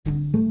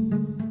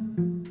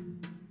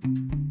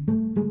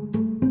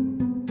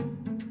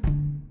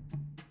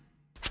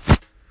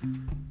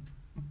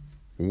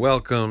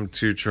Welcome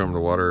to Chum the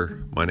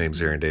Water. My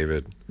name's Aaron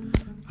David.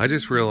 I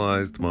just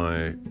realized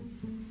my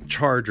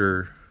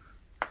charger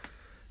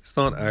is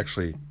not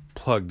actually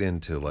plugged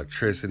into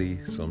electricity,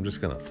 so I'm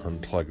just going to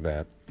unplug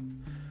that.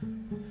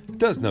 It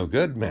does no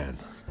good, man.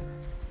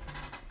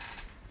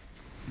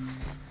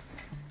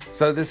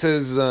 So this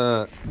is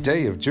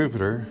Day of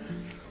Jupiter.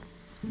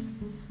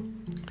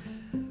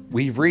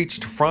 We've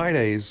reached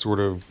Friday's sort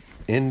of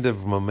end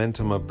of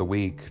momentum of the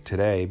week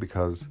today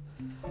because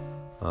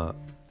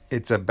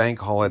it's a bank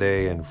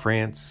holiday in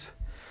France,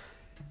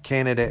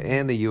 Canada,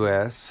 and the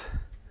U.S.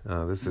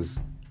 This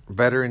is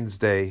Veterans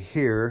Day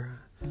here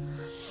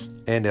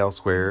and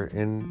elsewhere,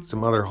 and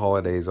some other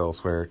holidays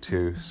elsewhere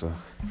too. So,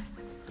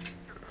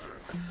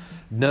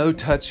 no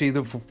touchy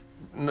the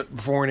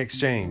foreign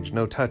exchange,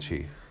 no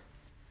touchy.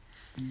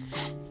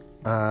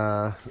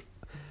 So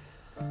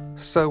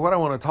what I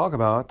want to talk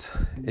about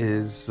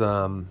is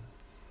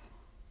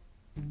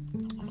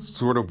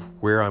sort of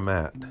where I'm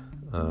at.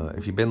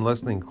 If you've been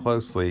listening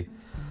closely,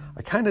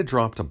 I kind of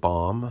dropped a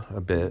bomb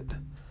a bit,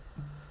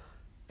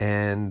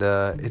 and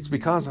it's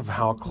because of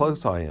how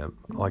close I am.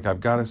 Like, I've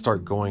got to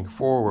start going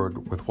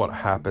forward with what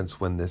happens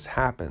when this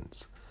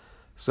happens.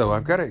 So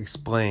I've got to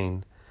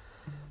explain.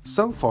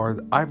 So far,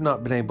 I've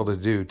not been able to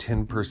do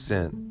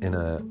 10%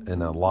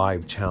 in a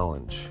live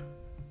challenge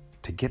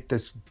to get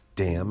this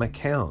damn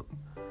account.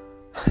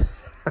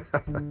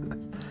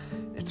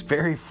 It's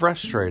very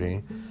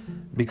frustrating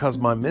because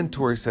my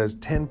mentor says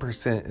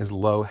 10% is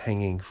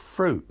low-hanging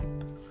fruit.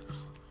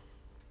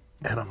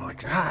 And I'm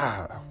like,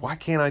 why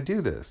can't I do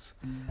this?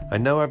 I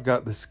know I've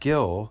got the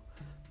skill,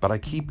 but I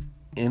keep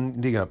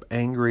ending up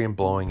angry and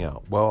blowing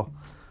out. Well,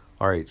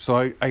 all right,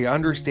 so I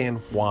understand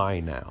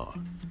why now.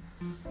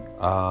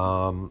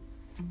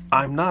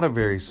 I'm not a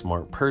very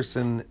smart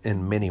person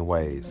in many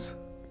ways.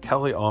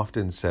 Kelly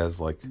often says,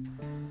 like,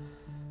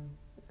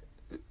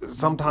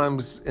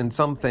 sometimes in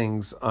some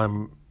things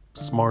I'm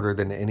smarter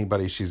than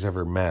anybody she's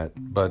ever met,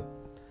 but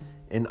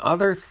in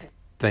other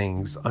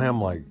things I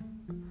am like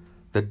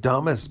the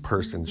dumbest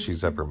person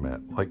she's ever met.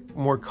 Like,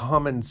 more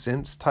common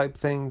sense type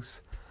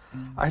things,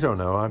 I don't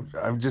know.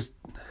 I've just,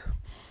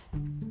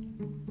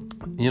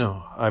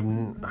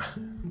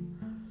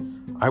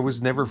 I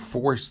was never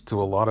forced to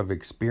a lot of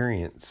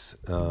experience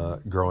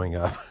growing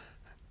up,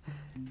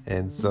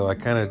 and so I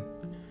kind of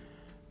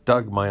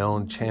dug my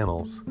own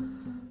channels.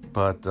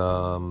 But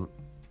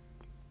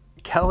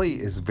Kelly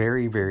is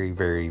very, very,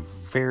 very,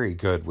 very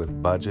good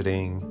with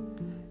budgeting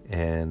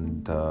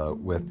and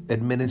with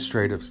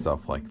administrative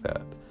stuff like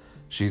that.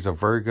 She's a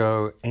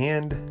Virgo,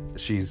 and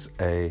she's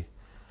a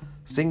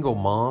single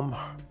mom.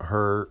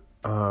 Her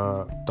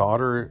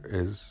daughter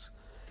is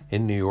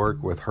in New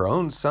York with her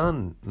own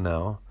son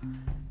now.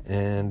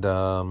 And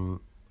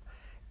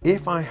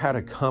if I had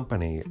a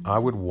company, I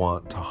would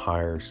want to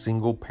hire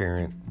single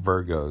parent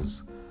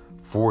Virgos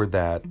for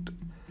that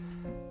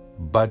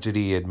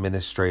budgety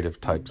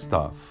administrative type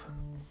stuff,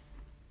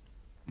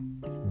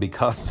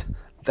 because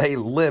they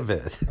live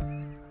it.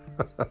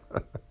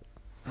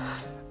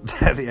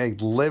 They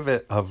live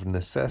it of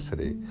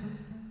necessity.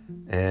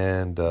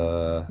 And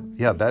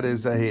that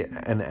is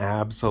an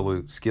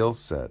absolute skill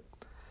set,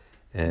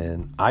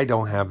 and I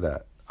don't have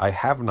that. I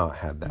have not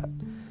had that.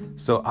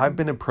 So I've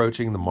been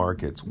approaching the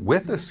markets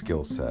with a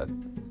skill set,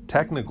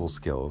 technical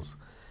skills,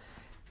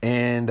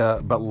 and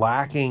but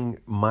lacking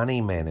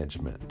money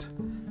management.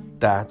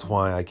 That's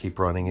why I keep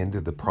running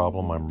into the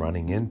problem I'm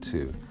running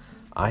into.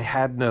 I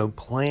had no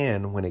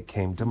plan when it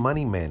came to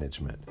money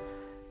management.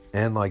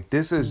 And like,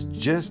 this is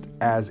just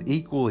as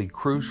equally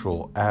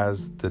crucial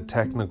as the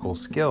technical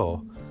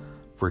skill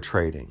for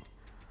trading.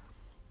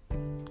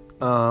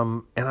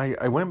 And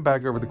I went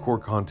back over the core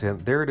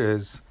content. There it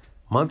is,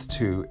 month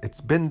 2.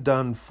 It's been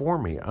done for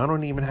me. I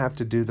don't even have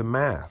to do the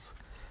math.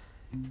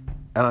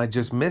 And I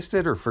just missed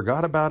it or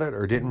forgot about it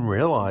or didn't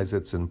realize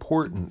its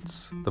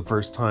importance the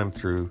first time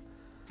through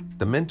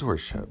the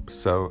mentorship.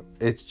 So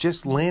it's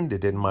just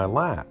landed in my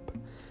lap,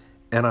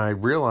 and I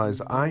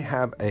realize I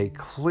have a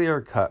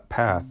clear-cut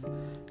path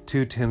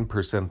to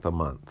 10% a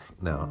month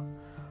now.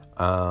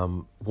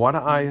 What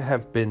I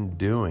have been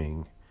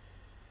doing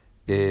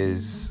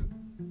is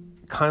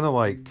kind of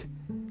like,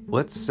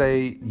 let's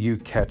say you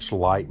catch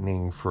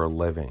lightning for a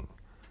living,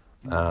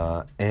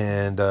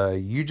 and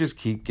you just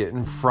keep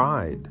getting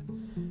fried.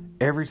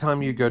 Every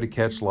time you go to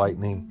catch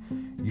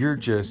lightning, you're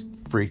just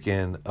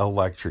freaking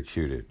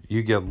electrocuted.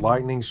 You get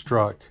lightning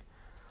struck,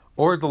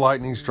 or the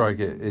lightning strike,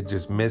 it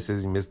just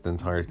misses. You miss the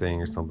entire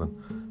thing or something.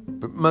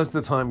 But most of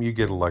the time you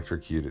get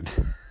electrocuted.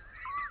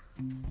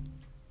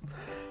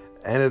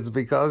 And it's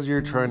because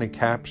you're trying to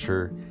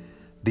capture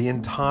the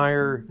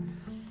entire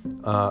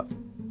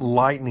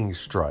lightning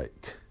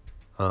strike.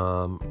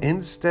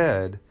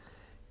 Instead,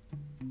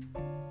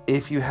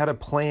 if you had a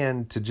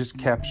plan to just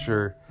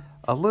capture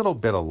a little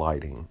bit of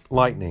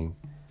lightning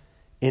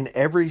in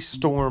every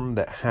storm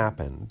that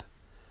happened,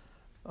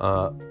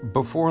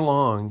 before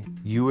long,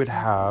 you would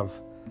have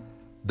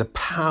the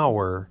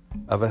power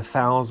of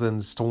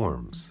 1,000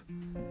 storms.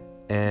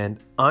 And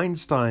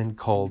Einstein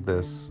called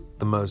this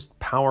the most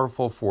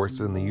powerful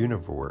force in the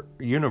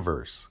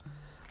universe.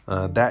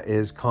 That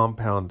is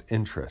compound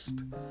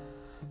interest.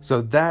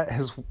 So that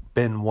has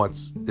been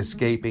what's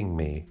escaping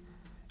me.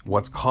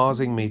 What's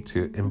causing me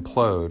to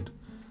implode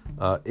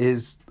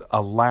is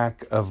a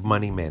lack of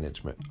money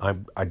management.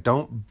 I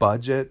don't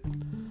budget.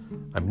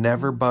 I've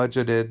never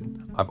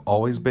budgeted. I've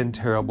always been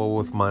terrible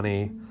with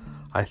money.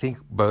 I think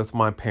both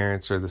my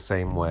parents are the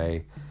same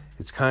way.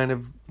 It's kind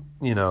of,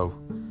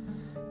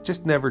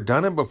 just never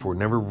done it before,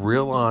 never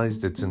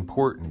realized its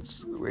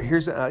importance.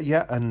 Here's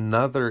yet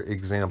another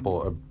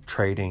example of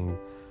trading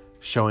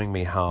showing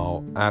me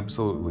how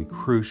absolutely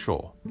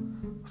crucial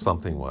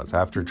something was.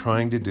 After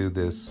trying to do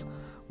this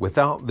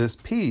without this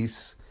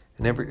piece,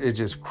 and it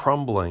just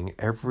crumbling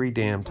every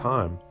damn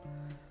time,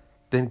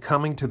 then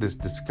coming to this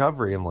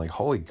discovery, I'm like,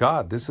 holy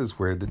God, this is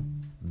where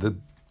the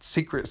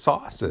secret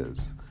sauce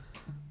is.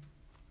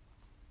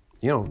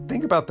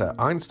 Think about that.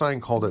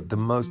 Einstein called it the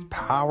most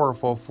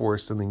powerful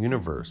force in the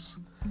universe.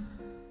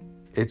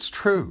 It's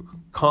true.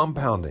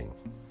 Compounding.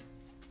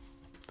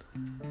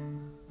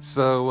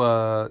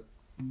 So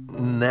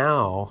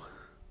now,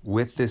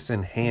 with this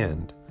in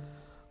hand,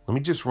 let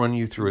me just run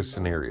you through a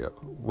scenario.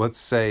 Let's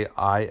say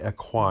I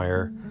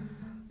acquire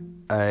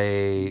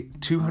a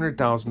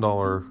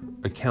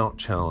 $200,000 account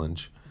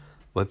challenge.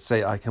 Let's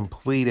say I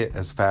complete it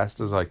as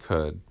fast as I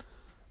could.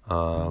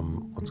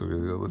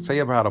 Let's say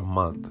about a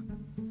month.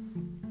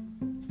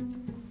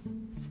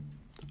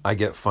 I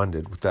get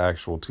funded with the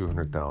actual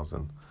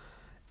 $200,000,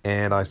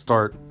 and I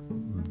start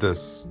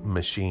this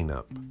machine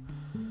up.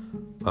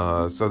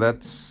 So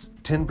that's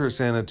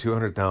 10% of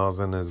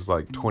 $200,000 is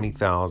like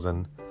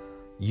 $20,000.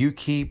 You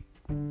keep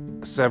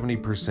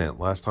 70%.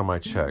 Last time I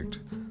checked,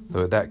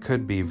 though that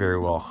could be very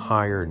well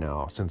higher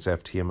now since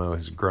FTMO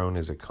has grown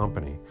as a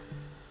company.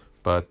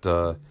 But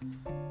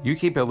you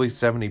keep at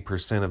least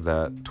 70% of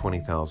that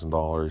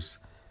 $20,000,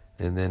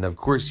 and then of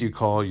course you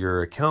call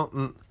your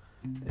accountant.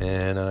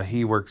 And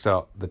he works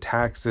out the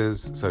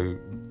taxes, so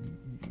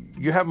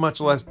you have much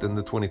less than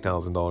the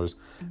 $20,000,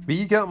 but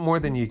you got more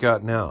than you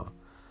got now.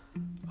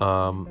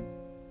 And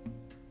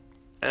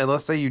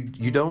let's say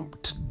you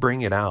don't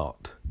bring it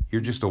out.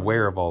 You're just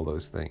aware of all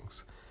those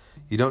things.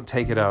 You don't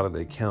take it out of the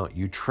account.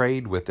 You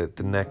trade with it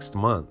the next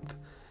month.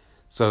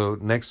 So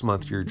next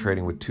month you're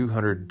trading with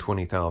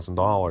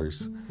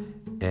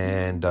 $220,000,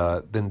 and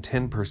then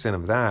 10%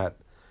 of that.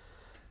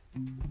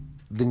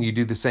 Then you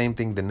do the same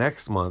thing the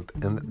next month,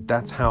 and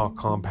that's how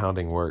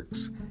compounding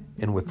works.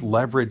 And with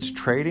leverage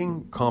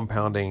trading,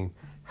 compounding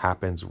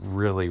happens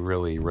really,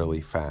 really, really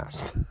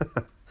fast.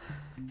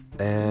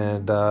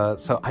 And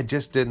so I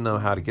just didn't know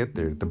how to get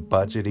there. The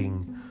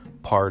budgeting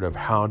part of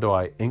how do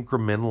I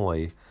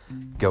incrementally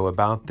go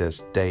about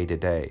this day to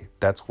day.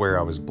 That's where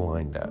I was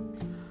blind at.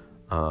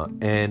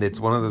 And it's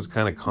one of those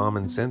kind of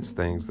common sense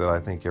things that I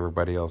think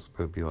everybody else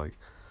would be like,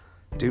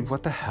 dude,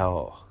 what the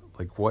hell?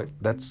 Like, what?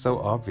 That's so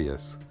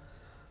obvious.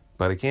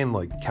 But again,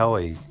 like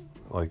Kelly,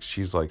 like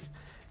she's like,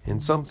 in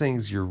some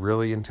things you're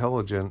really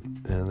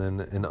intelligent, and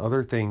then in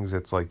other things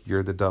it's like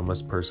you're the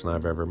dumbest person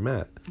I've ever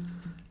met.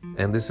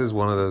 And this is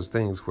one of those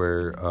things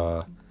where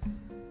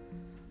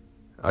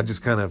I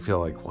just kind of feel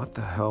like, what the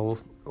hell?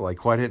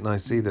 Like, why didn't I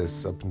see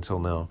this up until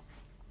now?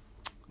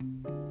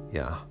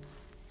 Yeah.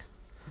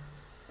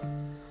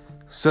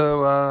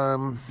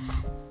 So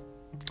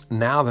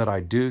now that I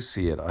do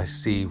see it, I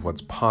see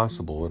what's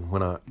possible. And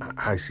when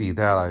I see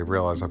that, I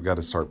realize I've got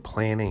to start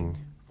planning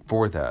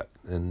for that.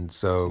 And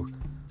so,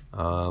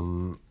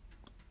 I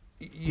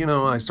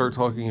start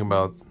talking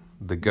about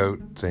the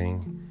goat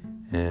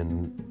thing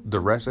and the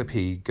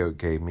recipe goat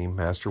gave me,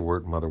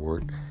 masterwort,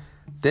 motherwort.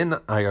 Then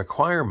I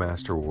acquire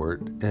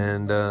masterwort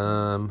and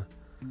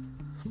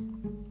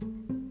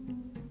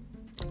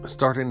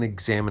start an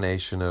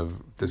examination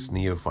of this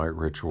neophyte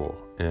ritual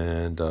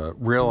and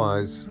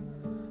realize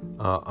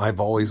I've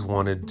always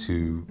wanted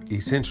to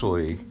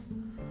essentially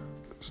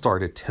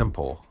start a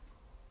temple.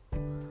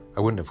 I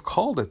wouldn't have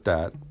called it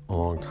that a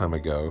long time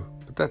ago,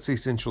 but that's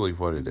essentially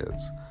what it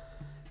is.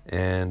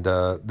 And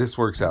this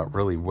works out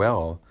really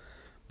well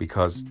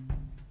because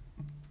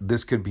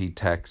this could be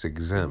tax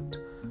exempt,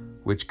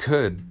 which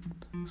could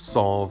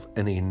solve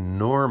an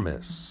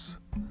enormous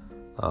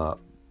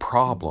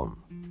problem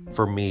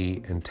for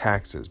me in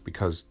taxes,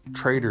 because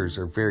traders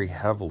are very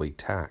heavily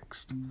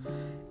taxed.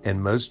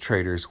 And most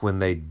traders, when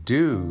they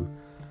do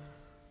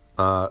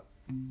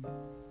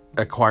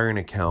acquire an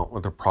account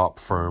with a prop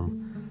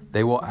firm,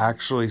 they will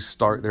actually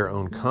start their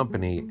own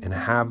company and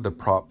have the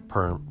prop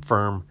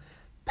firm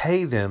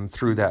pay them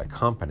through that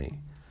company.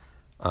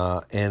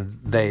 And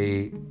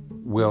they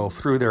will,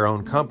 through their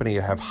own company,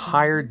 have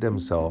hired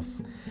themselves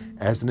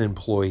as an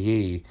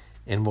employee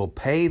and will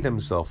pay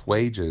themselves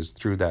wages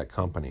through that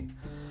company.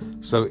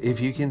 So if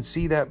you can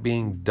see that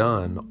being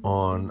done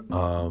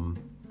on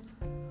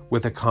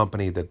with a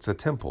company that's a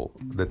temple,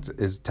 that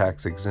is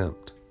tax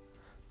exempt,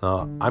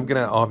 I'm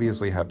going to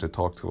obviously have to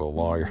talk to a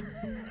lawyer.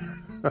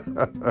 I'm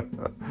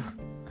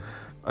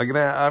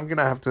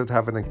gonna have to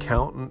have an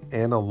accountant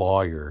and a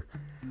lawyer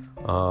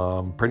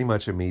pretty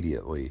much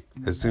immediately.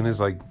 As soon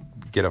as I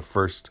get a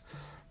first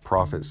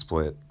profit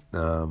split,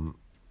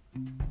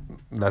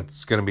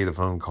 that's going to be the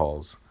phone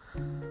calls.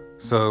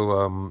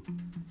 So,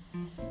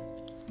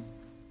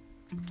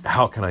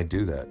 how can I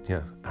do that?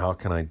 Yeah, how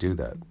can I do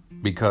that?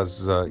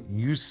 Because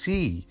you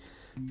see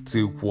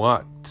to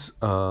what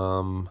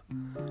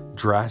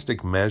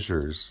drastic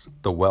measures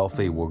the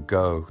wealthy will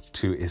go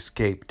to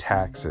escape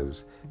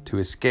taxes, to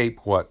escape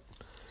what,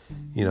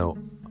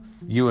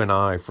 you and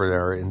I for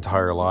our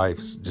entire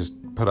lives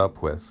just put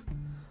up with.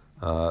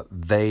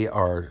 They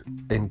are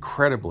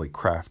incredibly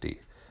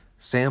crafty.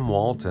 Sam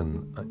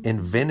Walton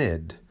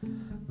invented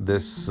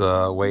this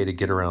way to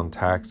get around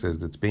taxes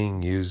that's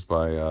being used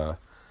by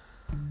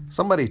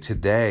somebody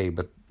today,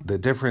 but the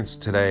difference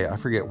today, I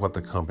forget what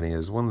the company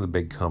is, one of the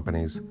big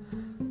companies.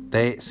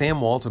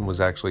 Sam Walton was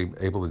actually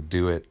able to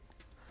do it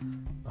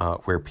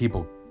where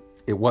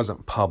it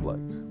wasn't public,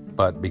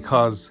 but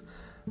because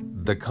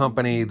the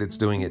company that's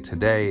doing it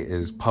today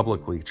is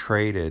publicly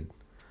traded,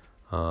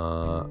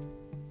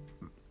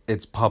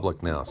 it's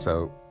public now.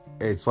 So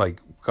it's like,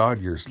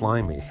 God, you're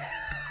slimy.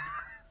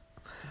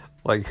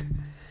 Like,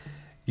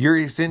 you're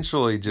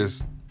essentially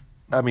just,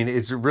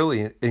 it's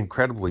really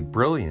incredibly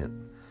brilliant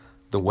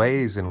the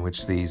ways in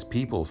which these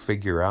people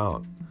figure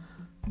out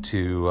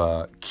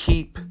to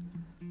keep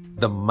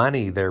the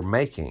money they're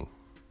making.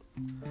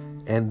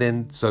 And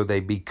then so they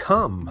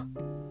become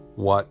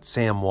what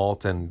Sam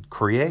Walton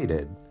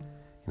created.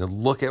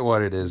 Look at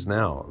what it is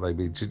now. Like,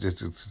 it's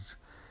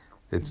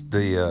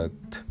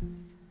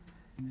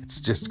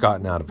just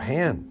gotten out of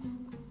hand.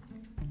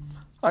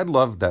 I'd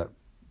love that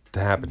to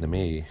happen to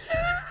me.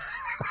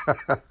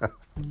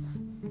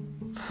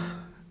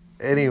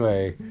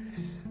 Anyway,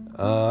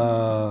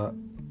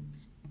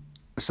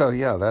 so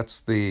yeah,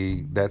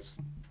 that's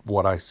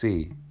what I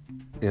see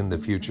in the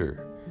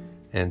future.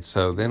 And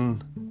so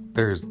then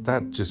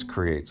that just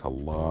creates a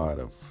lot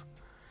of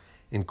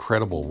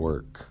incredible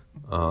work.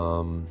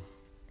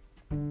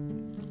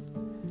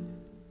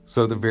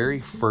 So the very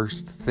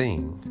first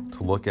thing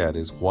to look at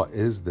is, what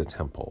is the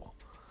temple?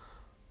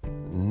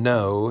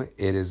 No,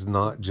 it is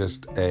not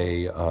just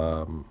a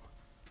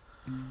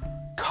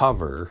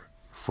cover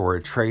for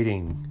a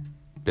trading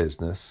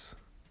business.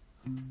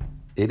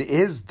 It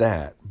is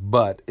that,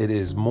 but it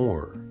is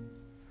more.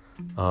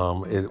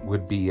 It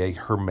would be a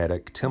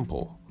hermetic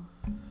temple.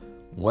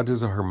 What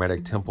does a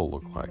hermetic temple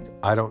look like?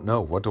 I don't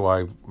know. What do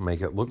I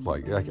make it look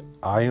like? Like,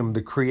 I am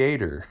the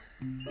creator.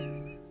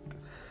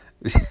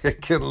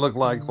 It can look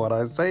like what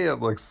I say it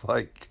looks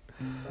like.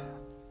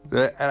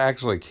 It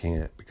actually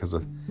can't, because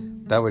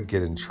that would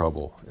get in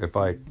trouble if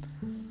I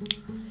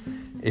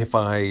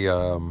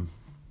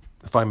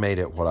made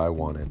it what I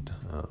wanted.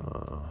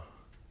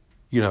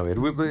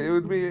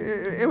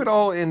 It would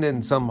all end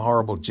in some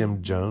horrible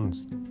Jim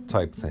Jones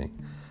type thing.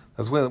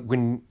 That's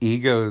when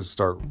egos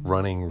start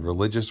running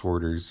religious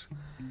orders,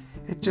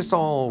 it just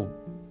all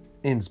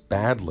ends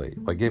badly.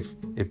 Like if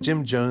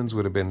Jim Jones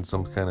would have been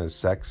some kind of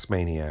sex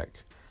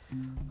maniac,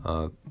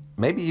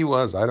 maybe he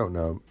was, I don't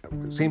know.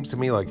 It seems to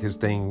me like his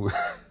thing,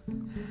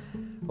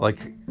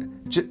 like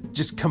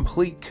just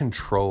complete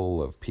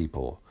control of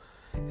people.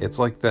 It's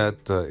like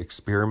that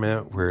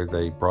experiment where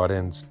they brought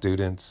in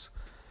students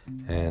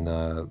and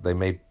they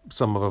made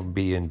some of them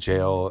be in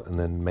jail and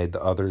then made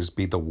the others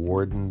be the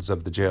wardens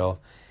of the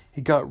jail.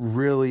 It got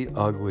really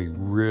ugly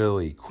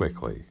really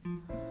quickly.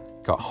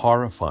 Got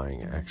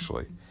horrifying,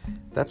 actually.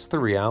 That's the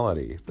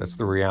reality. That's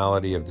the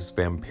reality of this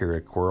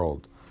vampiric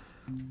world,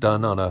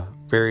 done on a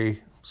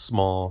very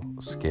small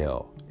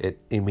scale.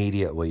 It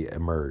immediately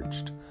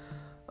emerged.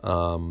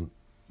 So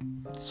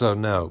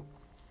no,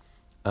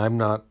 I'm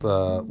not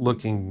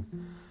looking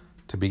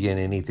to begin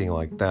anything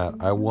like that.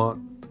 I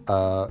want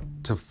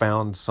to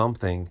found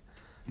something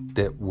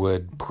that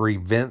would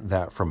prevent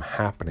that from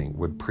happening,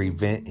 would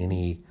prevent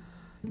any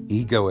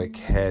egoic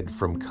head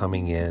from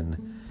coming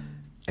in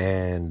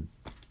and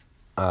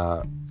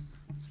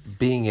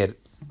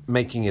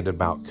making it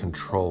about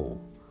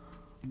control.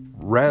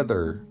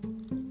 Rather,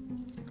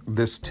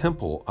 this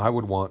temple, I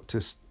would want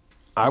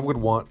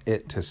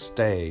it to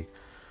stay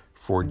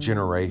for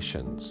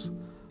generations,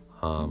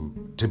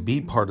 to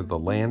be part of the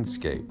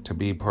landscape, to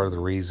be part of the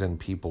reason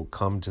people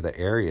come to the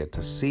area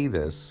to see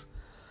this,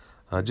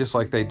 just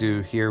like they do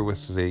here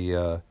with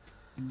the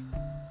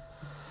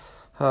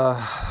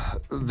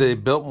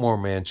Biltmore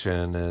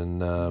Mansion and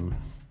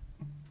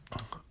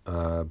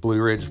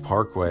Blue Ridge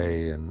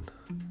Parkway and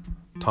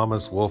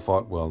Thomas Wolfe.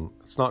 Well,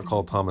 it's not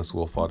called Thomas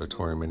Wolfe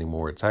Auditorium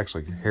anymore. It's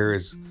actually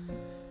Harris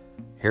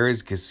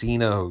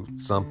Casino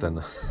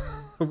something.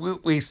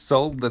 We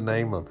sold the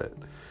name of it,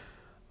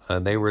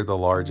 and they were the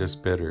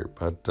largest bidder.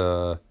 But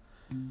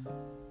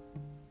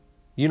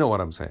you know what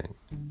I'm saying.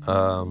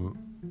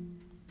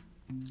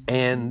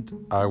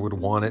 And I would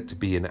want it to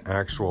be an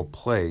actual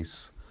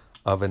place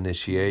of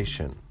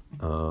initiation,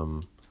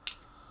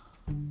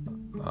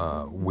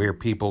 where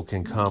people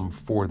can come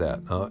for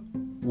that.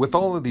 With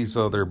all of these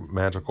other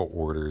magical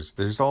orders,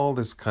 there's all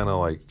this kind of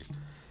like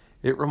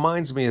It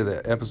reminds me of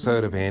the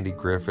episode of Andy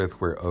Griffith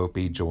where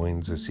Opie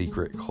joins a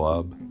secret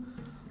club.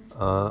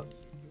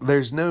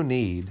 There's no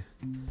need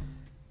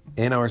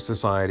in our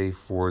society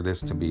for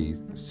this to be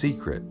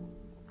secret.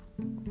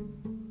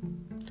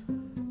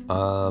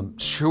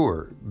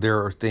 Sure,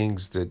 there are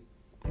things that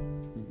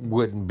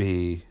wouldn't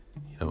be,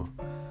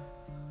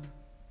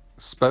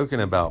 spoken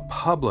about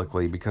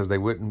publicly because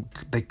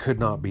they could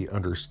not be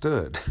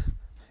understood.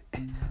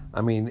 I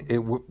mean, it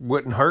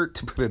wouldn't hurt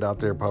to put it out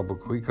there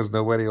publicly because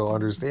nobody will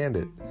understand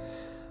it.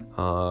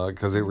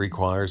 Because it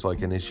requires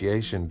like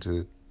initiation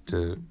to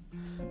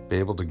be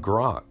able to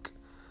grok.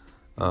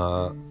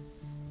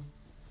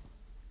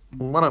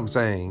 What I'm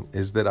saying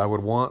is that I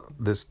would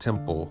want this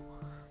temple,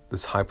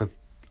 this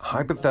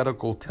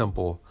hypothetical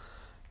temple,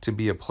 to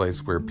be a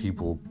place where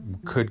people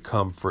could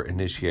come for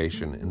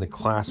initiation in the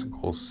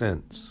classical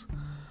sense.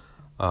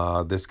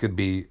 This could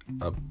be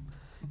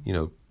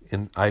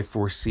and I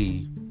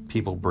foresee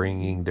people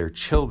bringing their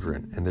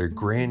children and their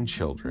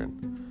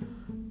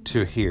grandchildren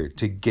to here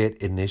to get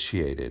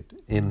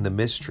initiated in the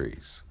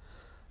mysteries.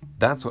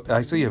 That's what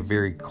I see, a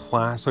very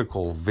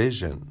classical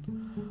vision.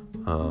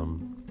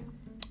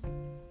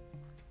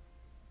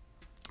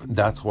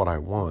 That's what I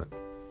want.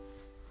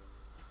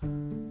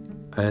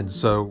 And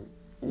so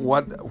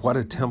what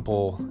a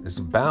temple is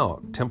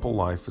about, temple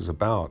life is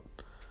about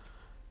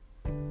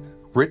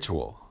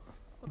ritual,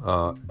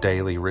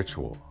 daily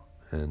ritual.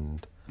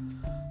 And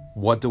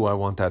what do I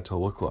want that to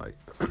look like?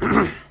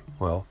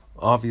 Well,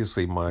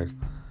 obviously my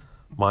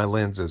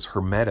lens is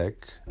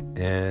hermetic,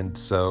 and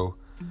so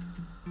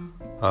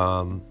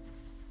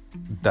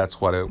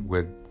that's what it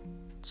would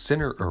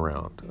center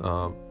around.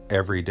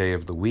 Every day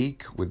of the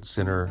week would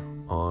center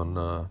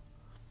on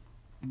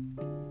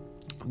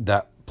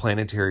that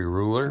planetary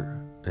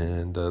ruler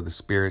and the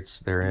spirits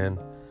therein,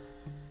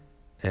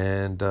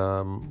 and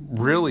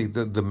really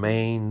the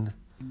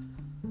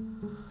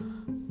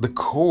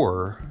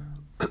core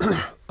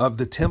of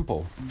the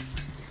temple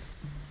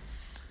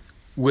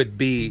would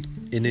be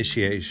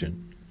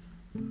initiation.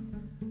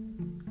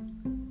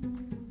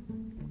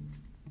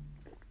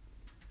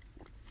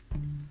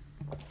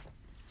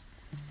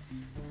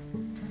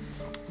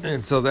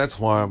 And so that's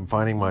why I'm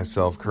finding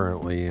myself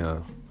currently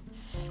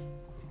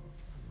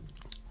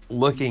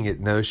looking at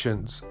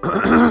notions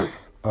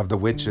of the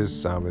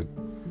witches. I'm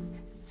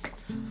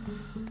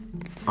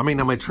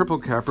a triple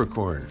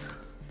Capricorn.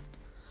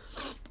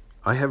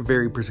 I have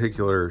very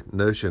particular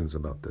notions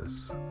about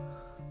this.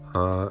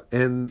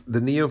 And the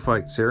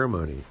neophyte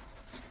ceremony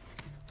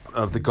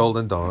of the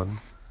Golden Dawn,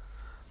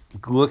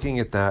 looking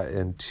at that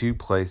in two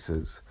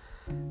places,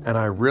 and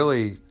I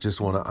really just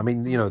want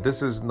to,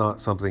 this is not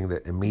something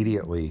that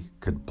immediately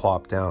could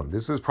plop down.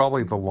 This is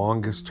probably the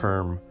longest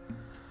term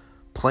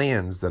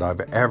plans that I've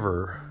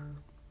ever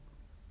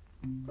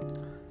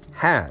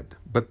had,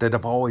 but that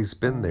have always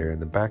been there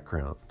in the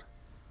background.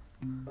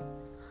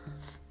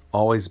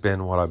 Always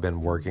been what I've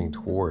been working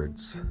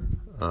towards.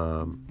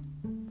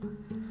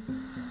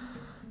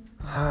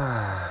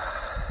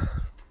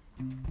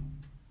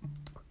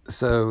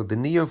 So the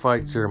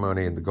neophyte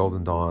ceremony in the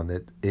Golden Dawn,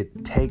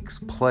 it takes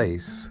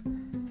place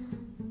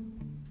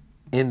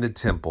in the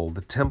temple. The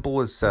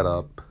temple is set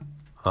up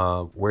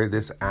where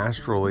this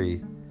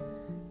astrally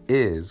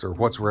is, or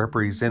what's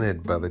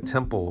represented by the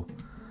temple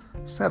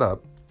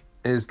setup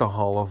is the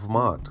Hall of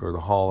Maat, or the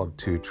Hall of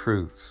Two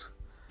Truths.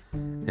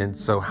 And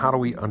so how do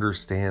we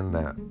understand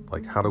that?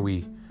 Like, how do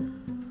we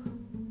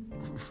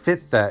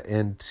fit that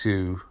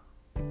into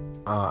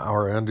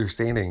our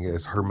understanding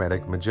as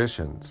Hermetic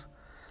magicians,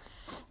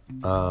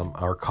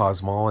 our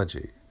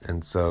cosmology?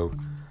 And so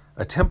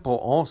a temple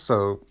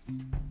also,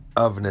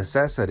 of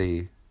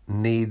necessity,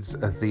 needs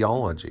a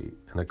theology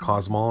and a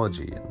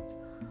cosmology,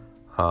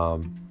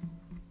 and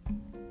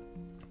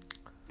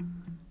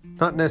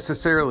not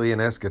necessarily an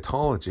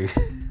eschatology,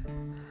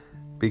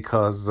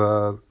 because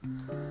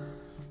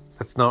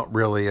that's not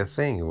really a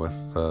thing with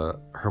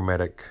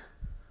Hermetic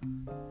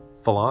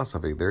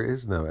philosophy. There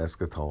is no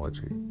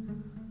eschatology.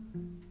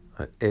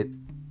 It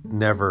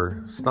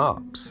never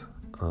stops.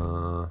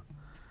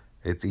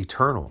 It's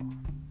eternal.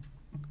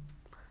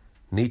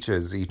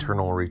 Nietzsche's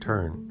eternal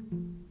return.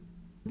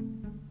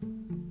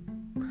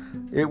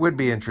 It would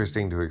be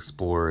interesting to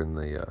explore in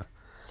the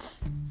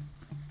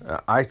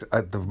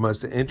the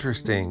most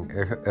interesting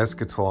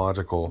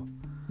eschatological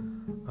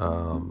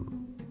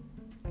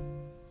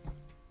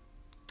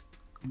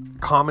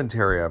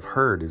commentary I've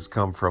heard has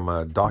come from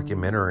a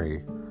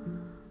documentary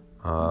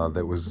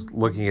that was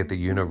looking at the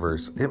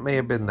universe. It may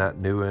have been that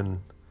new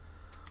one,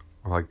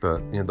 or like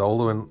the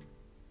old one,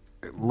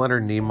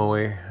 Leonard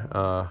Nimoy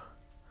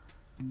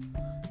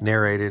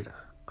narrated.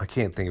 I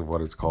can't think of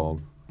what it's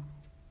called.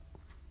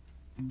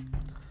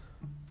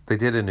 They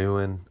did a new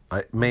one.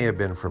 It may have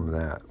been from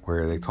that,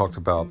 where they talked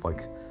about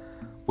like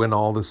when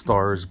all the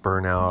stars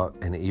burn out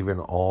and even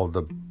all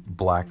the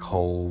black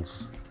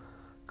holes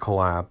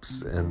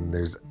collapse and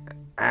there's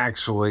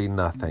actually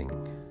nothing.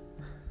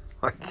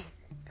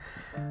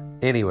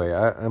 Anyway,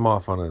 I'm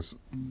off on a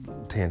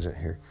tangent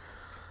here.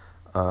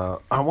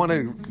 I want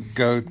to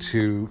go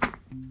to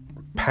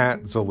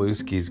Pat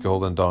Zalewski's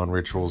Golden Dawn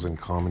Rituals and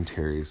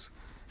Commentaries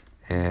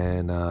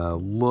and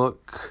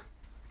look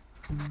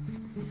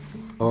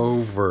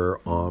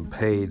over on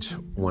page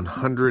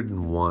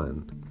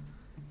 101,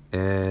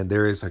 and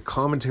there is a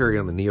commentary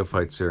on the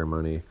neophyte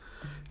ceremony,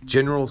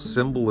 general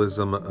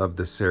symbolism of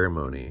the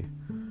ceremony,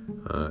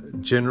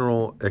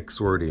 general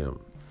exordium.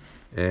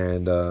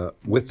 And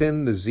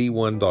within the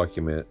Z1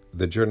 document,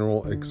 the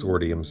general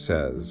exordium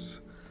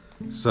says,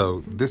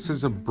 so this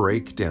is a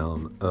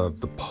breakdown of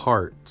the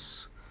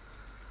parts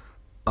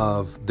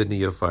of the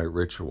neophyte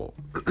ritual.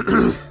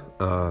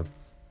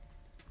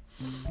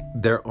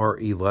 There are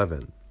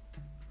 11.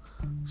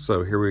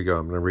 So here we go.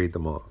 I'm going to read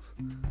them off.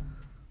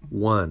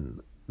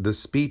 1. The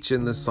speech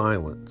in the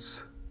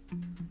silence.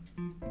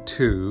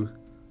 2.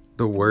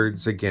 The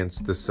words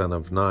against the son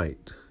of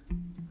night.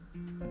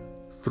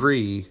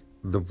 3.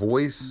 The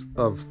voice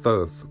of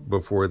Thoth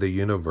before the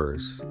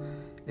universe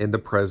in the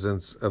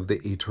presence of the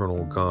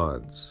eternal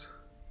gods.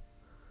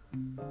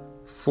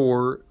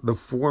 4. The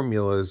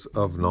formulas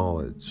of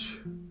knowledge.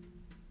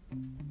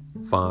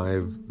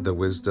 5. The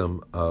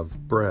wisdom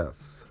of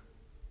breath.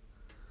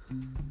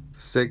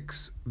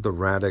 6. The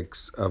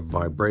radix of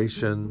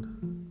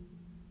vibration.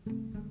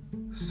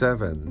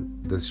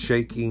 7. The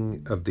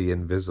shaking of the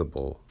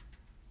invisible.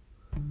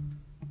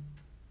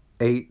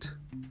 8.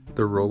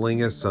 The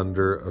rolling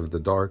asunder of the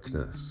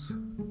darkness.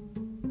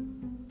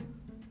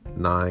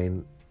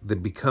 9. The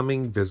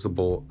becoming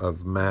visible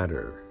of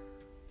matter.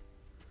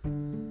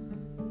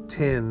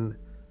 10.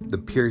 The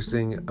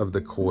piercing of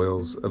the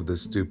coils of the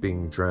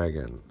stooping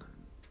dragon.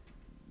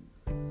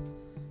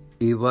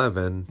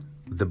 11.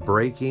 The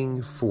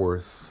breaking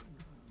forth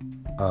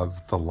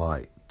of the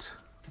light.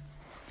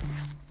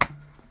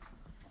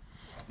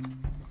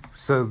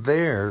 So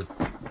there,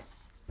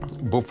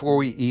 before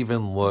we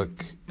even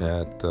look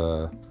at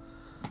the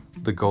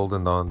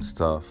Golden Dawn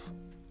stuff,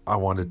 I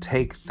want to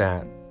take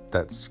that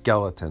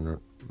skeleton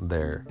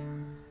there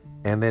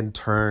and then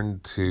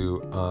turn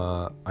to,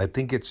 I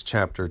think it's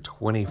chapter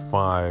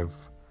 25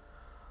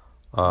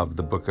 of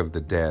the Book of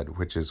the Dead,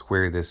 which is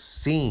where this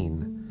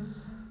scene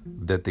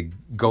that the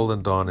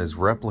Golden Dawn is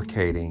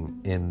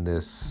replicating in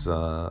this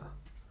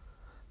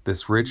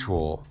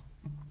ritual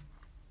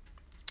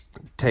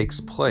takes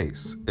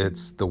place.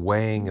 It's the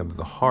weighing of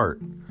the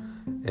heart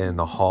in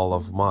the Hall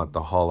of Maat,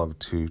 the Hall of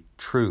Two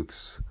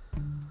Truths,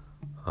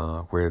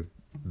 where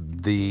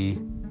the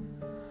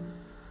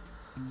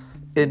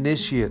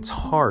initiate's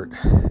heart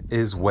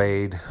is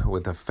weighed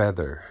with a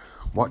feather.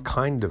 What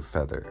kind of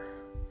feather?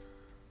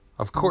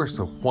 Of course,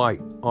 a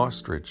white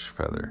ostrich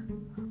feather.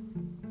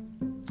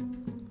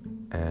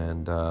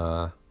 And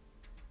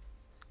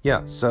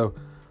so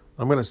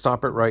I'm going to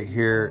stop it right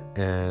here.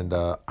 And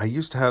I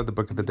used to have the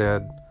Book of the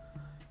Dead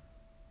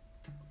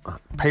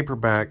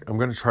paperback. I'm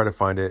going to try to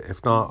find it.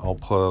 If not, I'll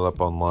pull it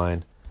up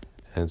online.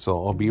 And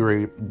so I'll be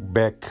right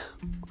back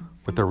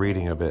with the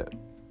reading of it.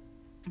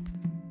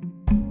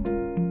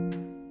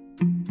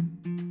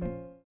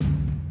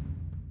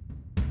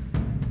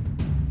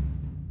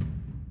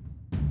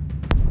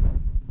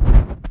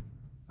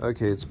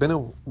 Okay, it's been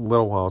a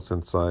little while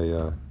since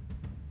I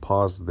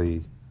paused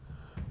the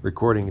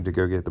recording to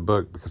go get the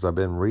book because I've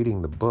been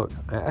reading the book.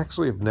 I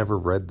actually have never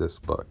read this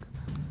book,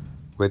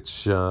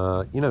 which, you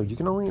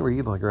can only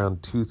read like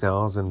around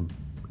 2,000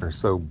 or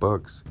so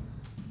books,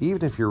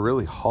 even if you're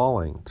really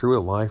hauling through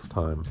a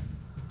lifetime.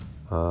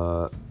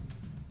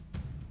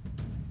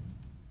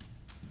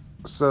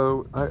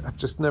 So I've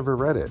just never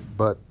read it,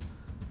 but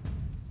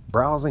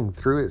browsing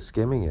through it,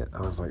 skimming it,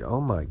 I was like,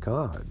 oh my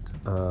God.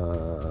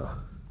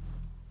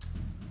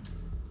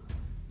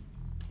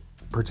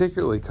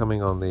 Particularly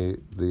coming on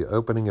the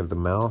opening of the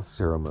mouth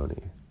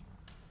ceremony.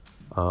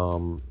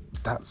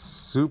 That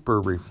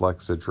super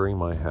reflects a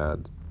dream I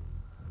had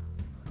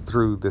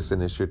through this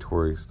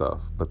initiatory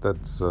stuff. But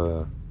that's,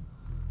 I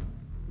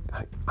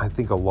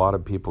think a lot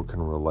of people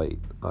can relate.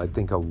 I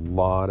think a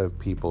lot of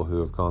people who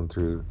have gone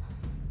through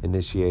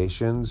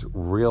initiations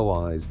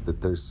realize that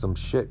there's some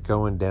shit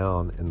going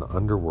down in the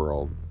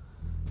underworld,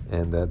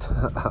 and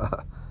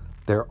that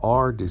there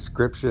are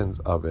descriptions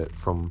of it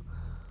from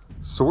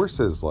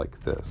sources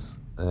like this,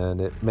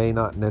 and it may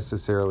not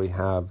necessarily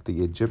have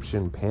the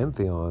Egyptian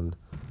pantheon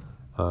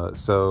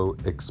so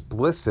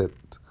explicit.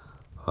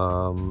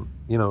 Going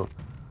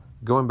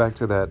back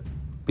to that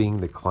being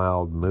the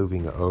cloud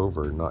moving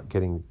over, not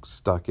getting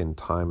stuck in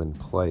time and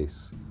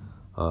place,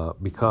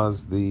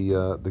 because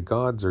the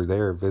gods are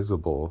there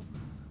visible,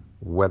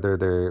 whether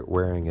they're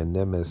wearing a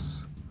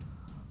nimbus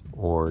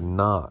or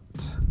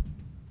not.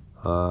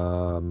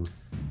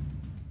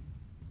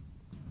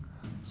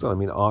 So,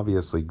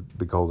 obviously,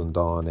 the Golden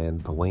Dawn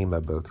and the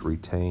Lima both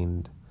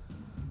retained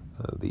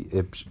the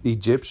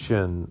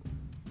Egyptian,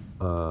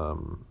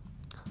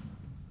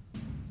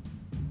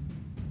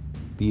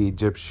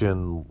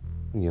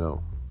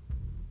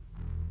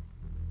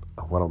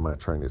 what am I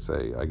trying to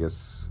say? I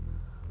guess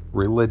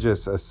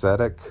religious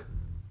aesthetic.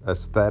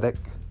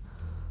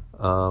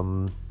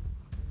 I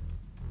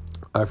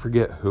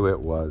forget who it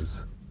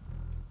was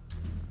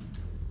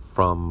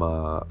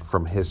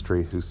from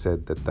history who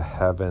said that the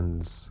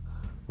heavens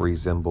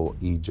resemble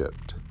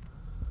Egypt.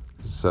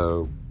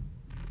 So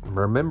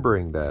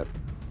remembering that,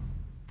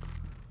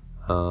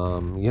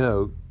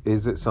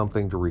 is it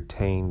something to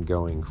retain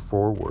going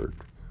forward?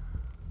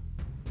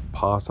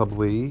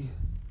 Possibly.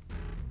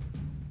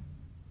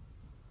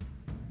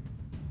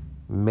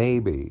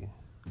 Maybe.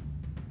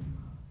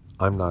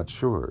 I'm not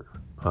sure.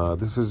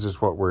 This is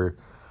just what we're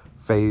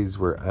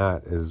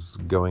at, is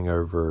going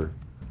over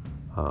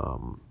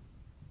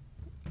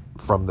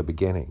from the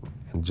beginning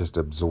and just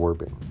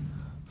absorbing.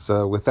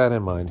 So with that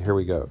in mind, here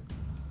we go.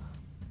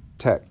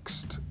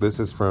 Text. This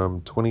is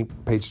from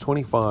page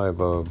 25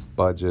 of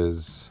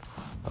Budge's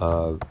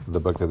The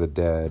Book of the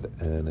Dead,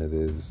 and it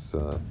is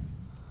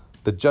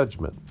the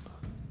judgment.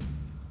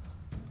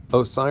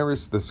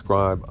 Osiris the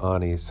scribe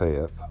Ani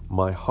saith,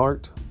 My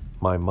heart,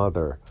 my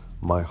mother,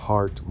 my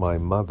heart, my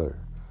mother,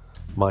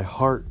 my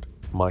heart,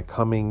 my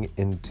coming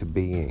into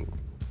being.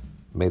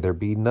 May there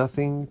be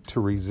nothing to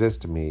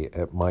resist me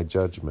at my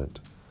judgment.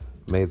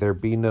 May there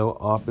be no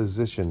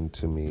opposition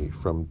to me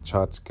from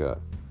Chachka.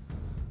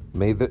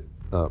 May the,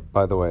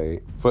 by the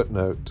way,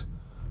 footnote,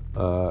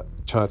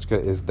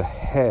 Chachka is the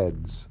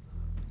heads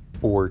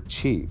or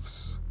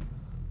chiefs.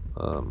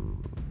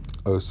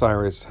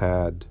 Osiris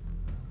had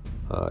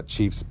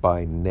chiefs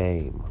by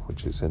name,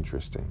 which is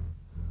interesting.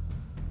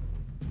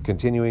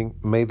 Continuing,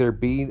 may there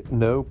be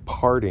no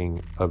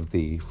parting of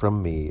thee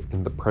from me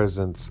in the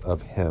presence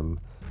of him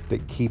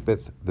that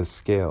keepeth the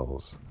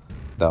scales.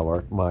 Thou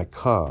art my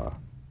Ka.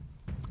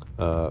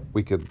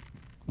 We could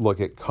look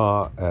at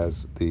Ka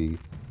as the,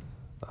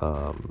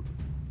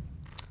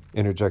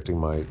 interjecting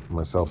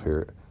myself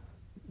here,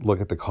 look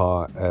at the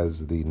Ka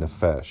as the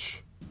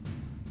Nephesh.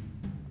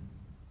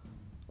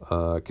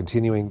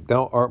 Continuing,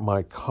 thou art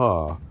my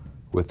Ka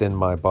within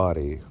my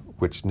body,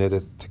 which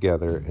knitteth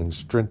together and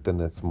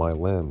strengtheneth my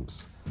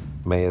limbs.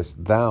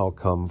 Mayest thou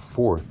come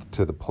forth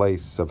to the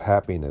place of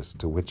happiness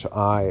to which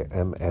I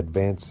am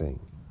advancing.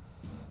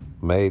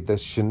 May the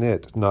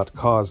Shinit not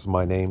cause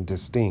my name to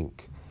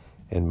stink,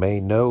 and may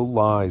no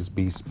lies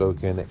be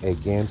spoken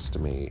against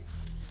me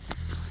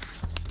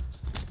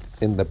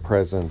in the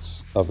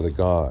presence of the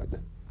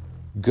God.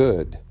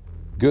 Good,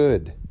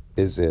 good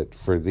is it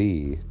for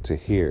thee to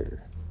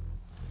hear.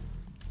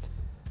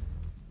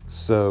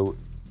 So,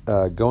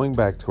 going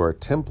back to our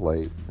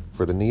template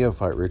for the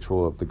neophyte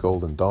ritual of the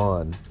Golden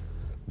Dawn,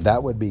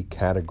 that would be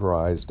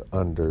categorized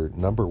under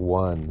number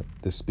 1,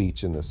 the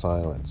speech and the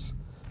silence.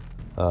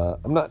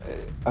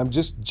 I'm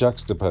just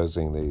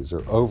juxtaposing these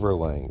or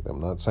overlaying them.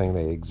 I'm not saying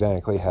they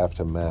exactly have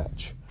to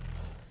match.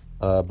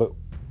 But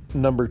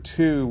number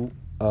 2,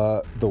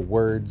 the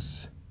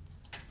words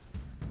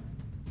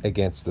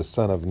against the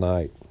son of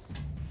night,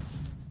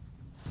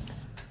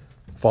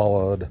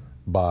 followed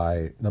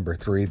by number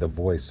 3, the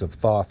voice of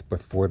Thoth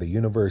before the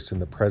universe in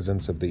the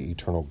presence of the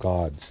eternal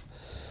gods.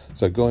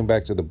 So going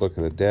back to the Book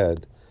of the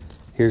Dead,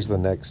 here's the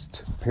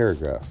next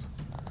paragraph.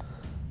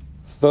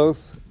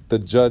 Thoth, the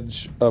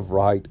judge of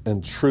right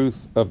and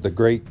truth of the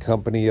great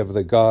company of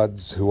the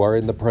gods who are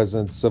in the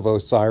presence of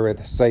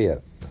Osiris,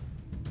 saith,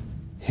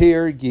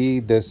 Hear ye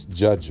this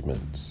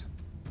judgment.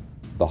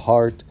 The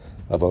heart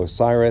of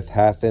Osiris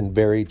hath in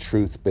very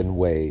truth been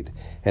weighed,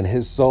 and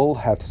his soul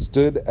hath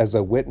stood as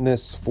a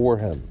witness for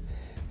him.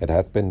 It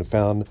hath been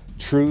found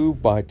true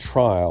by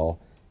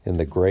trial in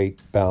the great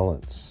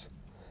balance.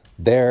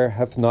 There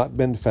hath not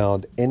been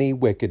found any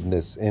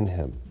wickedness in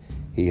him.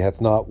 He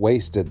hath not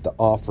wasted the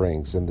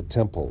offerings in the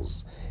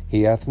temples.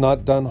 He hath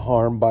not done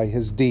harm by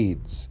his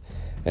deeds,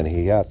 and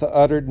he hath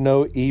uttered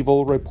no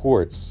evil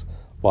reports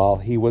while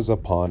he was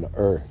upon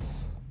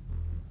earth.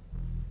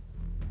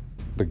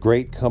 The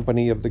great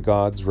company of the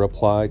gods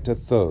replied to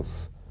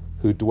Thoth,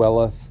 who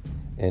dwelleth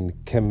in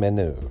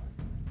Kemenu,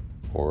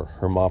 or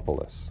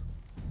Hermopolis.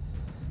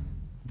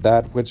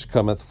 That which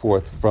cometh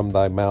forth from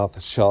thy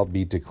mouth shall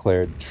be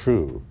declared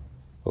true.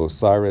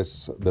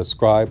 Osiris, the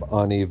scribe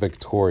Ani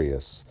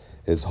victorious,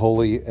 is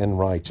holy and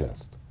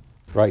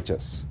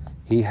righteous.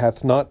 He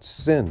hath not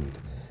sinned,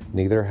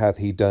 neither hath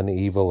he done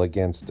evil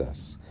against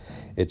us.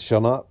 It shall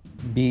not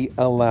be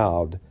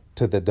allowed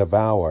to the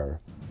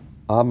devourer,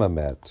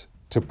 Amamet,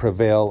 to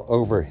prevail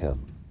over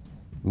him.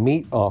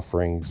 Meat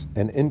offerings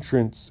and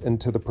entrance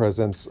into the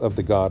presence of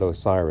the god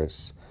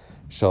Osiris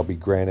shall be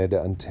granted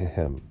unto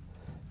him,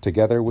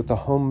 together with the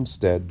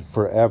homestead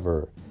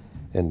forever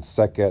in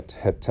Seket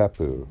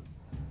Hetepu,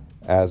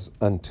 as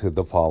unto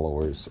the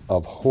followers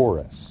of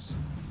Horus.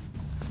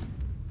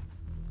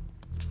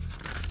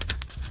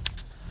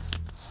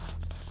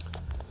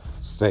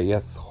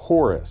 Saith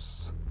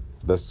Horus,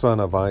 the son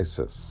of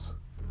Isis,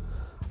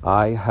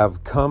 I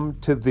have come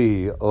to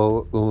thee,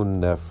 O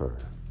Un-Nefer,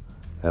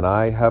 and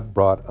I have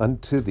brought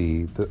unto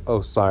thee the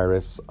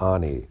Osiris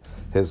Ani.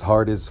 His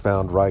heart is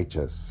found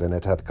righteous, and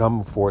it hath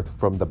come forth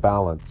from the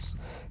balance.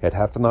 It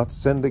hath not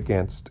sinned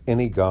against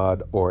any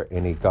god or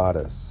any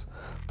goddess.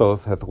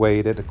 Thoth hath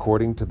weighed it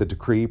according to the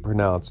decree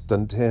pronounced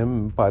unto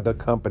him by the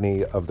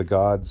company of the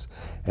gods,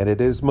 and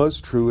it is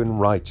most true and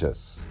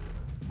righteous.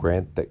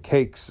 Grant that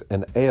cakes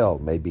and ale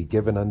may be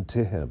given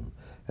unto him,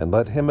 and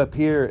let him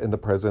appear in the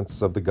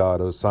presence of the god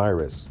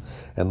Osiris,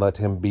 and let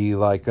him be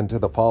like unto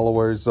the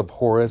followers of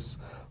Horus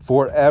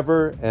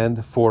forever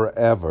and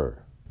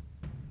forever.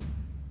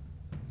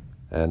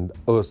 And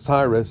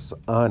Osiris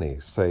Ani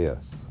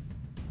saith,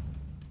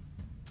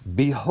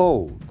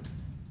 Behold,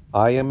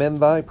 I am in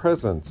thy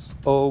presence,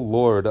 O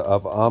Lord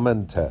of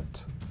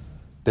Amentet.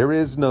 There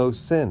is no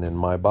sin in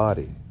my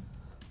body.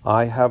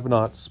 I have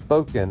not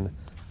spoken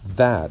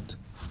that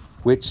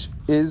which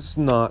is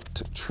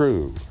not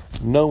true,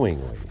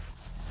 knowingly,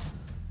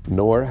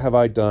 nor have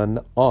I done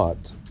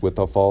aught with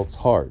a false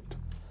heart.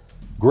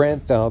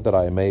 Grant thou that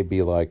I may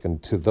be like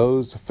unto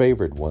those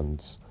favored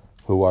ones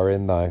who are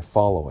in thy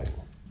following,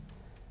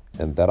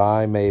 and that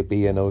I may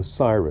be an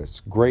Osiris,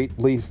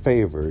 greatly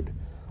favored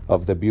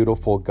of the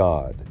beautiful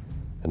God,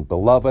 and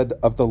beloved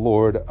of the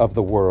Lord of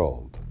the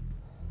world.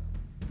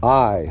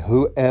 I,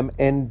 who am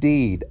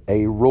indeed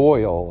a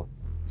royal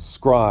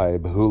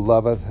scribe who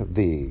loveth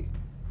thee,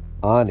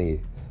 Ani,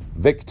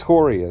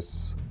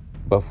 victorious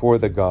before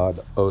the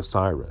god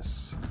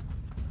Osiris.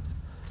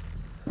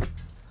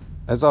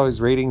 As I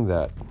was reading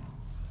that,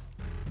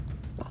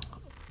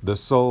 the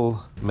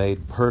soul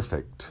made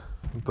perfect,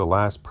 the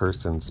last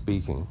person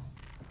speaking,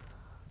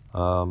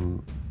 I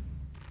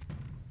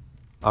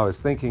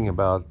was thinking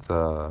about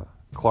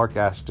Clark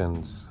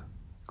Ashton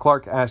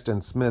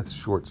Smith's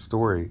short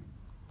story,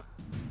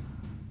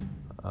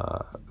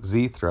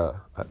 Zethra,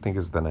 I think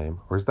is the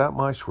name. Or is that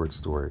my short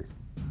story?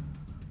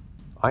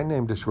 I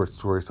named a short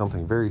story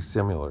something very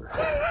similar.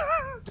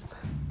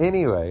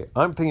 Anyway,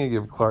 I'm thinking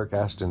of Clark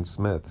Ashton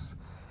Smith's,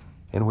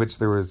 in which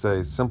there was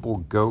a simple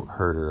goat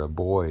herder, a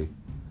boy,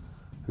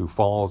 who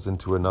falls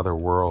into another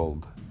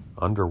world,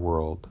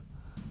 underworld,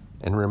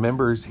 and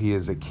remembers he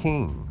is a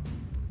king,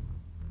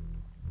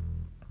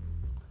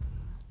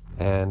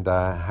 and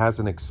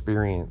has an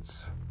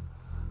experience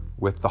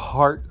with the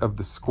heart of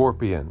the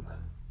scorpion,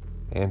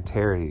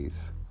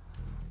 Antares.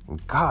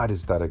 And God,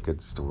 is that a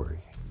good story.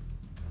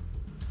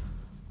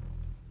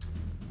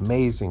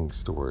 Amazing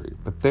story.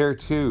 But there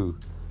too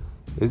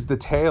is the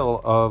tale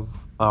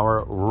of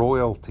our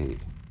royalty.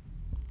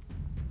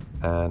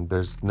 And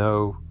there's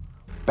no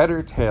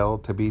better tale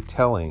to be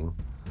telling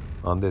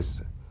on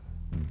this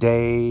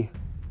day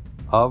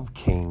of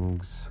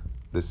kings,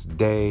 this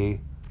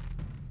day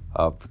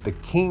of the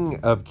King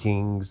of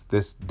Kings,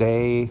 this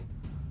day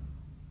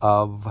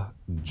of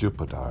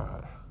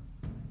Jupiter.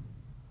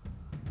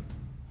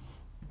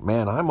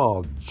 Man, I'm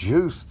all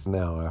juiced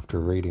now after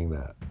reading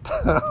that.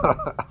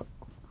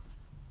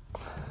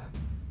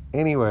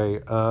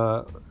 Anyway,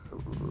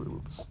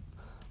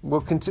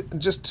 we'll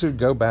just to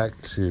go back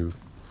to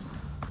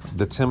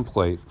the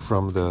template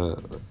from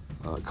the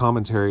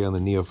commentary on the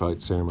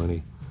neophyte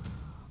ceremony.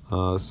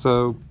 I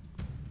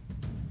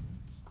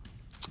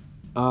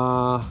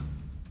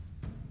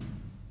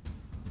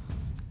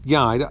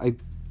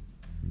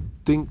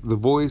think the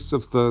voice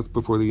of Thoth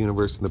before the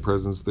universe in the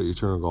presence of the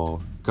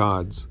eternal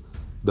gods,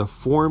 the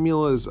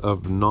formulas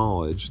of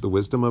knowledge, the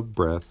wisdom of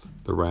breath,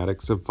 the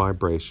radix of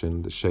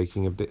vibration, the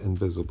shaking of the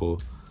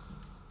invisible,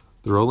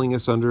 the rolling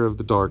asunder of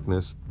the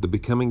darkness, the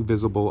becoming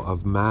visible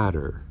of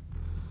matter,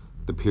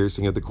 the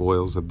piercing of the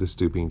coils of the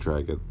stooping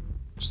dragon,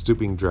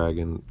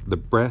 the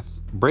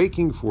breath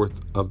breaking forth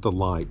of the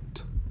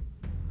light.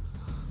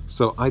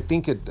 So I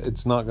think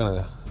it's not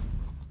going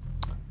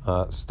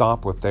to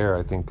stop with there.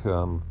 I think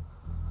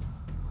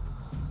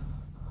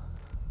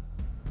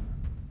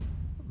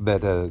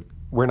that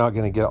we're not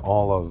going to get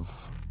all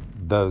of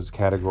those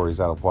categories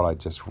out of what I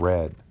just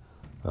read.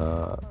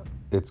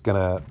 It's going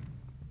to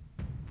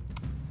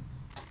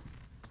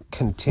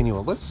continue.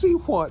 Let's see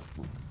what,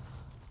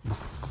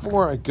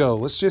 before I go,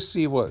 let's just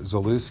see what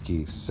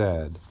Zalewski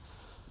said.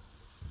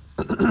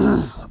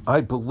 I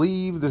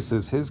believe this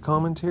is his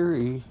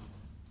commentary.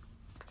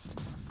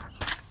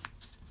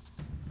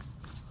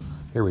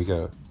 Here we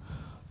go.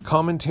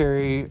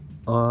 Commentary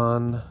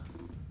on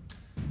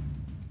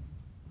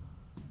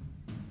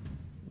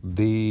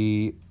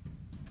the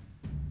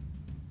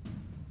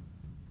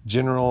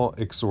General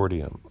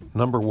Exordium.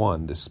 Number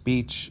 1, the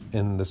speech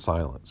in the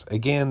silence.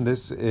 Again,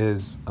 this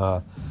is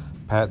Pat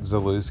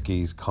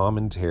Zalewski's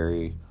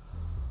commentary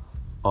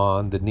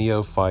on the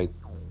Neophyte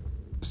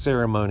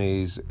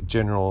Ceremonies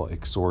General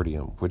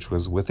Exordium, which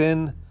was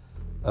within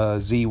a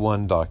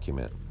Z1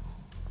 document.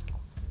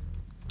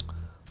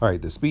 All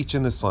right, the speech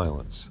in the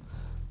silence.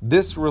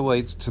 This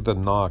relates to the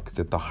knock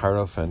that the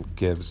Hierophant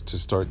gives to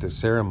start the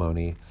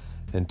ceremony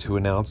and to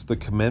announce the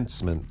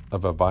commencement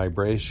of a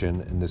vibration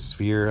in the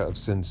sphere of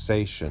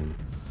sensation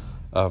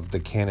of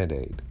the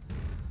candidate.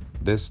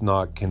 This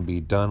knock can be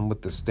done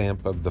with the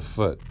stamp of the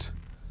foot.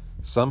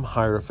 Some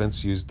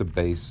Hierophants use the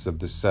base of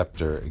the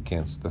scepter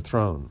against the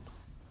throne.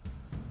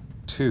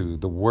 2.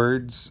 The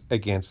words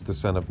against the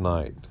son of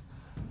night.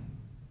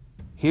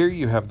 Here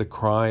you have the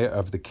cry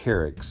of the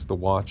Kerix, the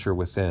watcher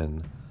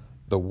within,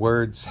 the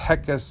words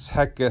Hecus,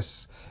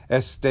 Hecus,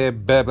 este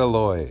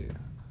bebeloi.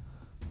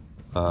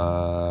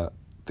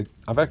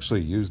 I've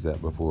actually used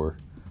that before,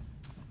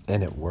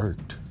 and it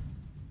worked.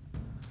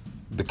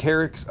 The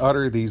Clerics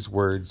utter these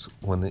words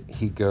when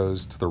he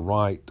goes to the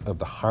right of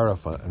the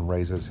Hierophant and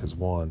raises his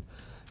wand.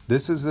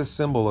 This is the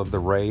symbol of the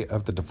ray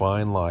of the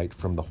divine light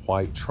from the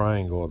white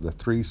triangle of the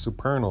three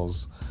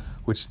supernals,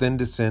 which then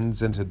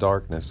descends into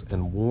darkness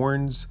and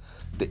warns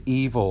the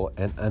evil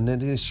and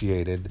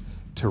uninitiated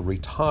to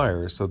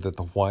retire so that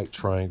the white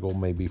triangle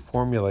may be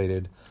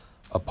formulated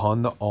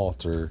upon the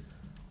altar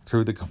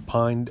through the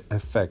combined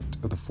effect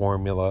of the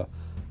formula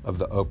of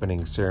the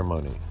opening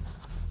ceremony.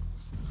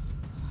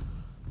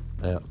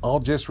 Now, I'll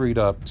just read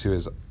up to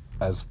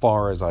as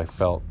far as I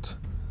felt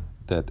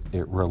that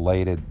it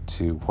related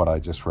to what I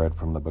just read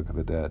from the Book of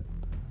the Dead.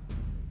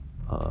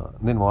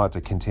 Then we'll have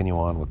to continue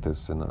on with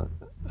this in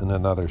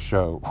another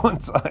show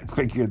once I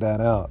figure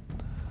that out.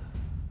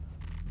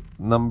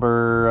 We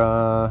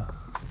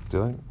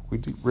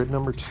read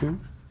number 2?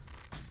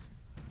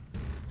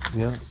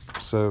 Yeah.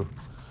 So,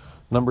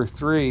 number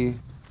 3,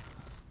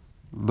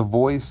 the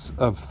voice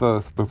of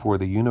Thoth before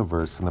the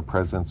universe in the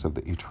presence of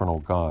the eternal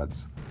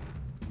gods.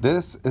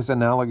 This is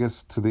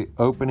analogous to the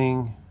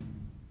opening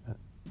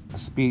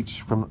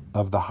speech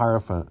of the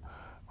Hierophant,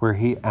 where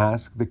he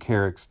asked the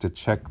Clerics to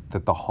check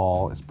that the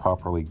hall is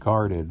properly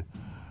guarded,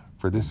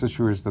 for this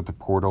assures that the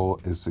portal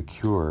is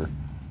secure,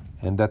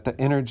 and that the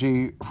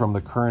energy from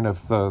the current of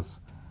Thoth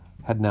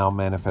had now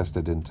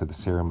manifested into the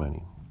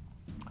ceremony.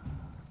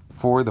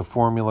 For the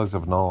formulas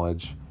of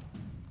knowledge,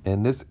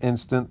 in this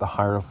instant the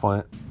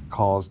Hierophant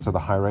calls to the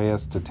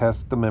Hiereus to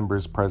test the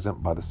members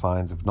present by the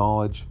signs of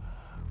knowledge,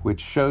 which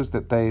shows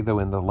that they, though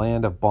in the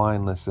land of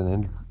blindness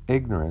and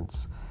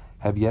ignorance,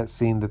 have yet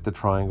seen that the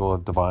triangle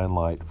of divine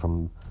light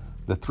from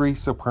the three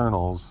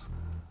supernals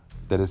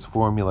that is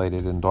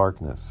formulated in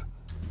darkness.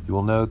 You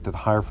will note that the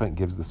Hierophant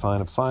gives the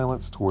sign of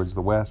silence towards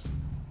the west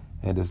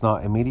and is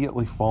not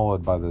immediately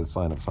followed by the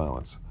sign of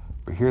silence.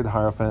 For here the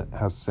Hierophant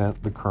has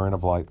sent the current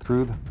of light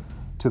through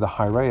to the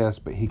Hiereus,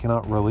 but he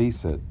cannot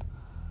release it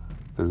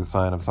through the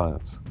sign of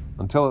silence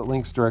until it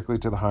links directly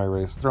to the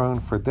Hiereus throne,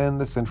 for then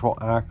the central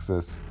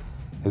axis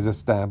is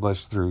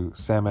established through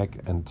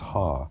Samek and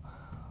Ta.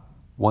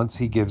 Once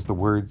he gives the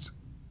words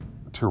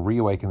to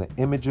reawaken the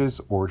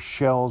images or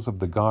shells of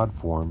the god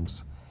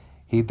forms,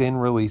 he then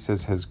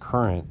releases his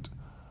current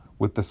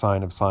with the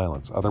sign of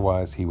silence.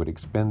 Otherwise, he would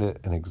expend it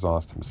and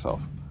exhaust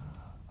himself.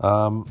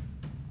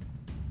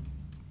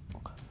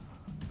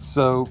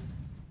 So,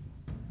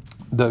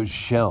 those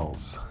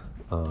shells,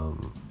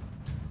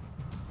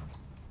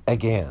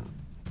 again,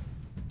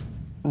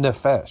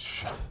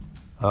 Nephesh,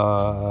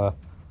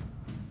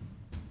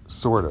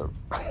 sort of.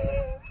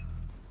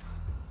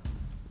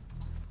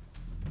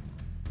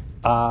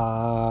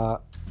 How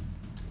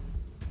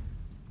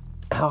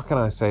can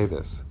I say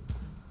this?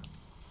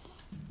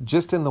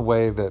 Just in the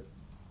way that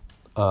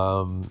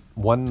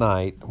one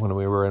night when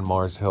we were in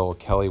Mars Hill,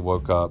 Kelly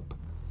woke up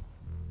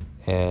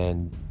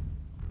and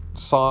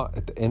saw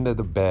at the end of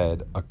the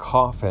bed a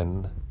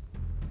coffin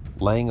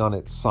laying on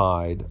its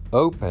side,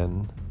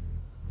 open,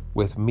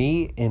 with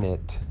me in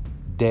it,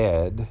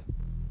 dead,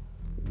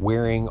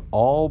 wearing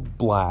all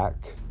black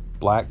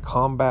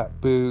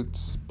combat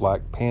boots,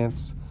 black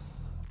pants,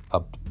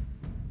 a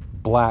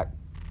black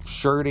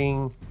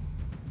shirting,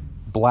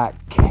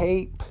 black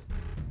cape,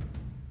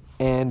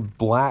 and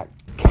black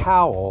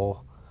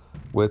cowl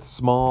with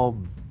small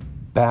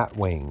bat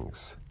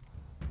wings,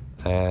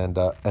 and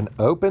an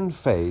open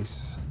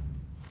face,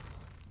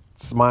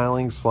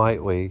 smiling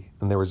slightly,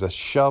 and there was a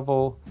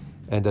shovel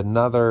and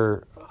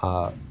another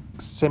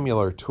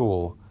similar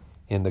tool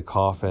in the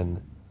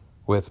coffin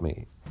with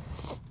me.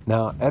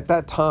 Now, at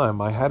that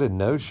time, I had a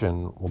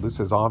notion, well, this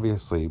is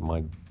obviously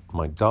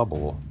my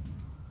double,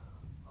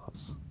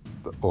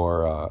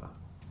 or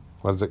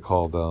what is it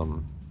called,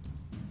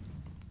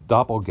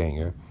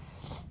 doppelganger,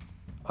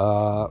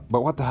 but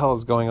what the hell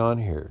is going on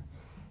here?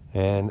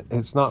 And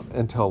it's not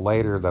until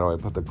later that I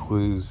put the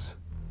clues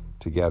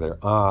together.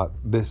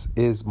 This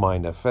is my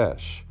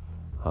Nephesh.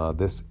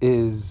 This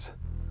is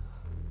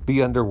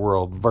the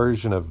underworld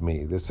version of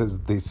me. This is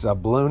the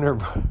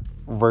sublunar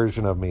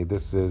version of me.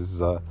 This is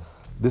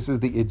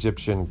the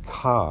Egyptian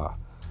Ka.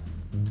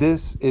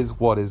 This is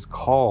what is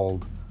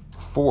called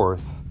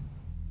forth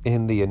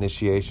in the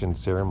initiation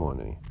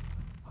ceremony.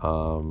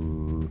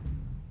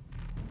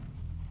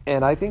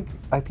 And I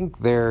think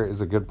there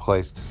is a good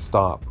place to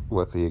stop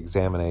with the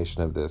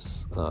examination of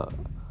this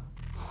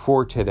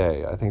for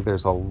today. I think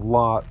there's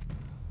a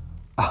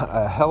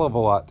hell of a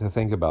lot to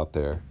think about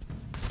there.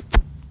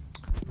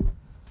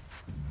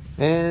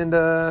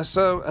 And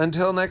so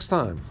until next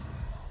time.